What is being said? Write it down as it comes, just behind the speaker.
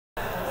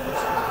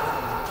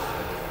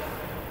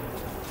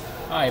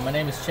Hi, my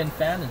name is Chin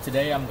Fan, and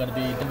today I'm going to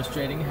be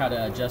demonstrating how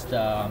to adjust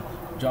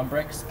drum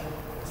brakes.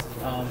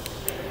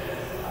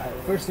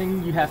 First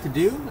thing you have to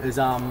do is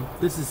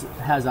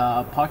has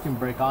a parking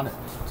brake on it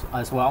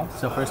as well.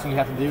 So first thing you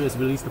have to do is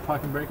release the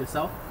parking brake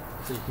itself,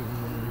 so you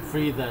can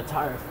free the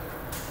tire,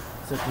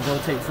 so it can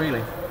rotate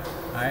freely.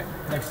 All right.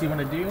 Next thing you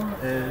want to do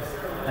is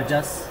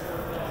adjust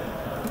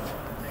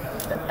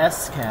the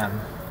S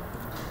cam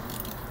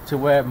to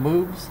where it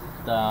moves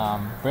the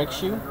brake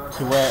shoe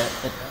to where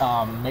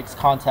it makes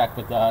contact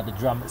with the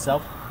drum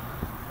itself.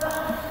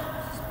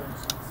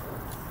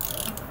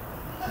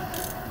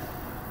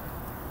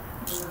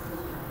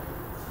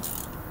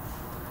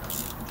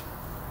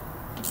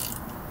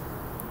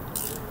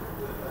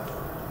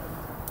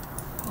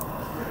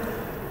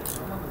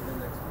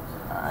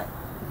 Alright.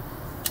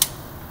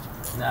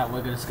 Now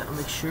we're just gonna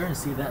make sure and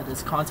see that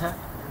there's contact.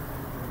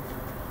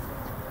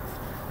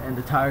 And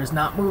the tire is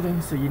not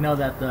moving, so you know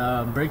that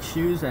the brake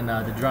shoes and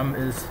the drum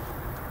is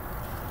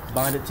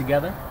bonded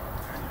together.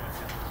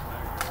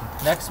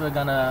 Next, we're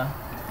gonna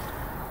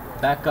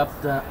back up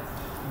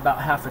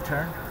about half a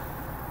turn.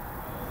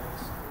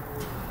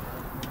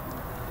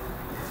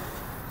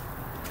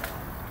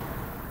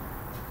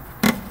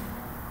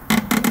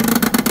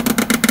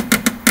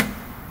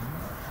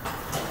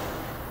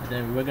 And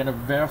then we're gonna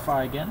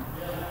verify again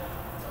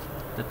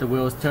that the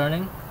wheel is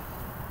turning.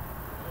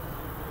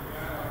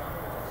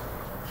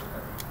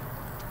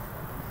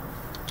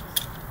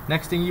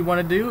 Next thing you want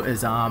to do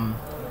is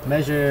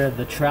measure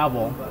the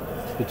travel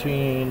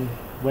between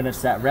when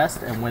it's at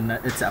rest and when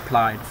it's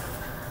applied.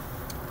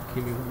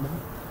 Give me 1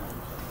 minute.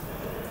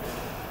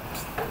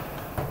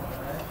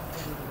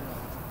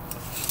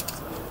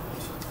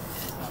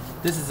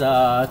 This is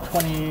a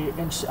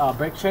 20-inch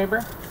brake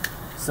chamber,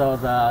 so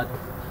the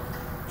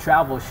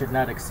travel should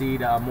not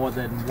exceed more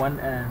than 1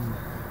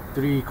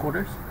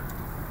 3/4.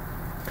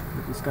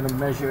 We're just going to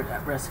measure it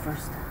at rest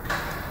first.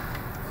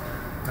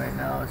 Right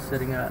now it's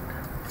sitting at,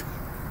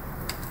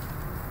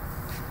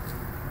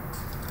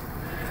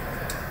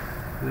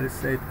 let's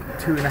say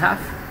 2.5.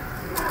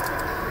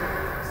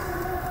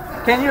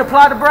 Can you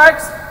apply the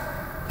brakes?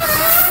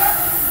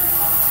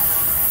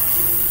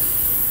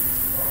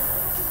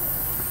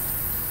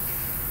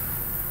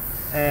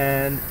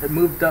 And it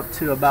moved up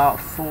to about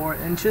 4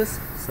 inches,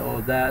 so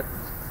that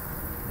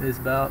is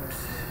about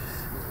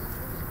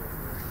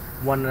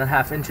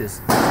 1.5 inches,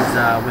 which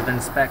is within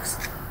specs.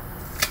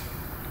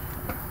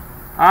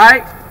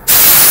 Alright.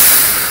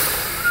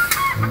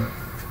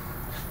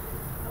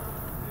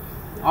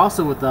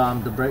 Also with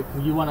the brake,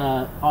 you want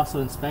to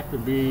also inspect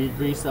and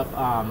grease up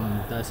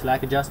the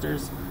slack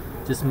adjusters.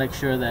 Just make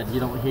sure that you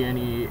don't hear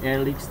any air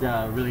leaks that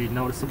are really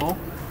noticeable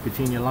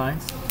between your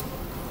lines.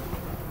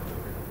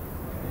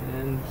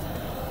 And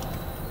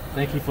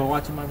thank you for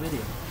watching my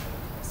video.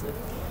 That's it.